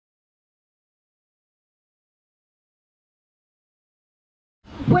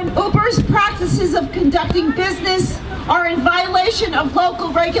When Uber's practices of conducting business are in violation of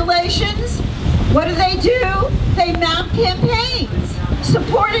local regulations, what do? They mount campaigns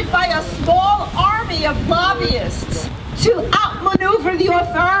supported by a small army of lobbyists to outmaneuver the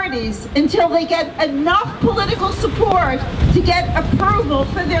authorities until they get enough political support to get approval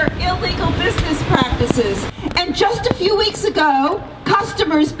for their illegal business practices. And just a few weeks ago,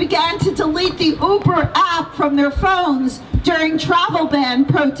 customers began to delete the Uber app from their phones during travel ban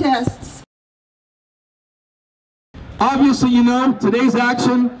protests. Obviously, you know, today's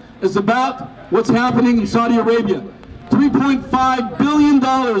action is about what's happening in Saudi Arabia. $3.5 billion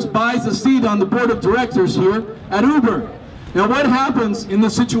buys a seat on the board of directors here at Uber. Now what happens in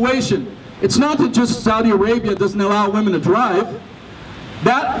this situation? It's not that just Saudi Arabia doesn't allow women to drive.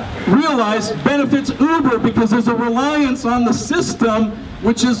 That realize benefits Uber because there's a reliance on the system,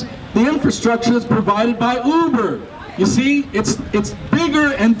 which is the infrastructure that's provided by Uber. You see, it's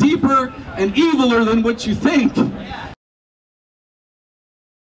bigger and deeper and eviler than what you think.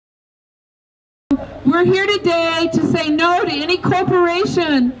 We're here today to say no to any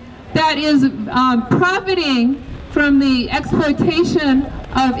corporation that is profiting from the exploitation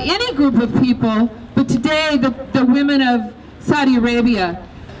of any group of people, but today the women of Saudi Arabia.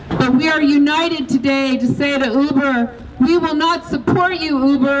 But we are united today to say to Uber, we will not support you,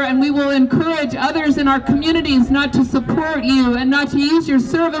 Uber, and we will encourage others in our communities not to support you and not to use your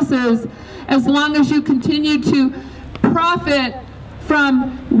services as long as you continue to profit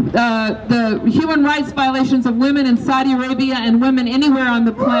from the human rights violations of women in Saudi Arabia and women anywhere on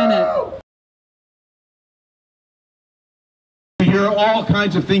the planet. We hear all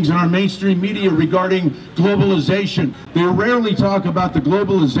kinds of things in our mainstream media regarding globalization. They rarely talk about the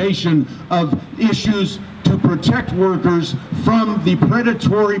globalization of issues to protect workers from the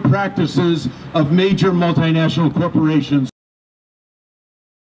predatory practices of major multinational corporations.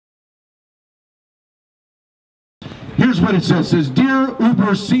 Here's what it says. It says, "Dear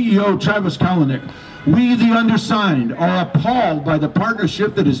Uber CEO Travis Kalanick, we, the undersigned, are appalled by the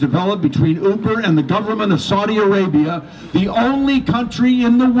partnership that is developed between Uber and the government of Saudi Arabia, the only country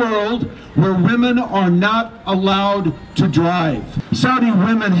in the world where women are not allowed to drive. Saudi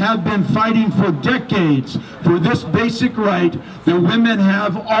women have been fighting for decades for this basic right that women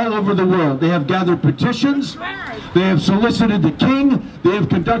have all over the world. They have gathered petitions, they have solicited the king, they have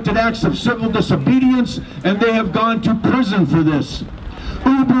conducted acts of civil disobedience, and they have gone to prison for this.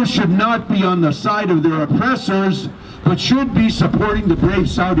 Uber should not be on the side of their oppressors, but should be supporting the brave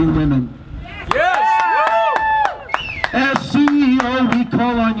Saudi women. Yes! As CEO, we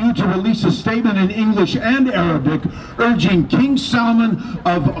call on you to release a statement in English and Arabic urging King Salman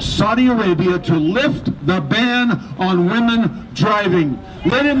of Saudi Arabia to lift the ban on women driving.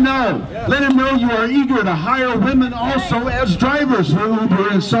 Let him know you are eager to hire women also as drivers for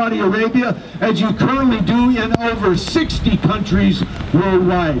Uber in Saudi Arabia, as you currently do in over 60 countries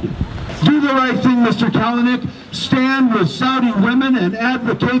worldwide. Do the right thing, Mr. Kalanick. Stand with Saudi women and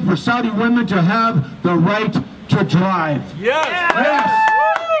advocate for Saudi women to have the right to drive. Yes!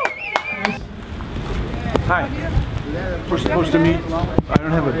 Yes! Hi. We're supposed to meet. I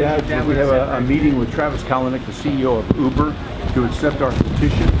don't have a badge, but we have a meeting with Travis Kalanick, the CEO of Uber, to accept our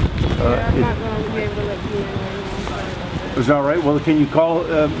petition. Is that all right? Well, can you call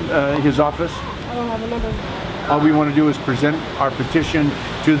his office? I don't have a number. All we want to do is present our petition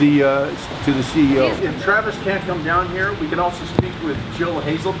to the CEO. If Travis can't come down here, we can also speak with Jill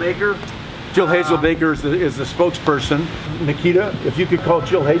Hazelbaker. Jill Hazelbaker is the spokesperson. Nikita, if you could call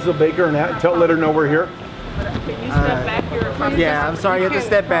Jill Hazelbaker and let her know we're here. Can you step back here? Yeah, I'm sorry, you have to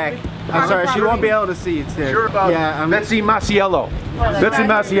step back. I'm sorry, she won't be able to see you too. Sure about Betsy Masiello. Betsy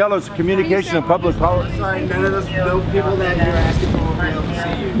Masiello's communication and public policy. Sorry, none of those people that you're asking for will be able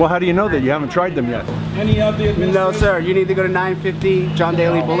to see you. Well, how do you know that? You haven't tried them yet. No, sir. You need to go to 950 John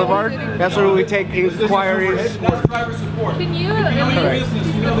Daly Boulevard. That's where we take inquiries. That's driver support. Can you?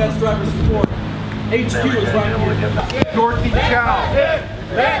 Business, you know that's driver support. HQ is right here. Dorothy Chow.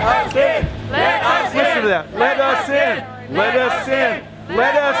 Let us in! Let us in! Listen to that. Let us in. Let us in.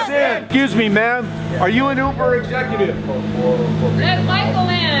 Let us in. Excuse me, ma'am. Are you an Uber executive? Let Michael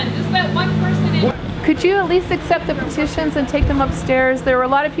in. Just let one person in. Could you at least accept the petitions and take them upstairs? There were a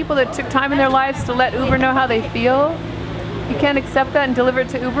lot of people that took time in their lives to let Uber know how they feel. You can't accept that and deliver it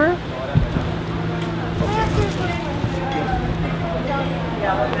to Uber?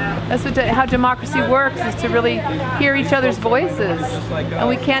 That's how democracy works, is to really hear each other's voices. And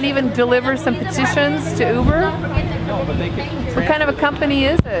we can't even deliver some petitions to Uber? What kind of a company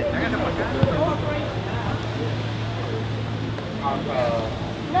is it?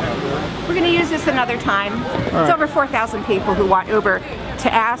 We're going to use this another time. It's over 4,000 people who want Uber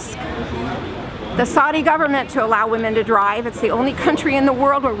to ask the Saudi government to allow women to drive. It's the only country in the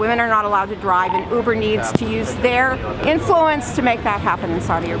world where women are not allowed to drive, and Uber needs to use their influence to make that happen in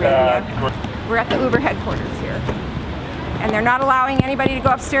Saudi Arabia. We're at the Uber headquarters here, and they're not allowing anybody to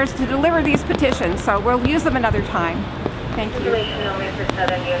go upstairs to deliver these petitions, so we'll use them another time. Thank you.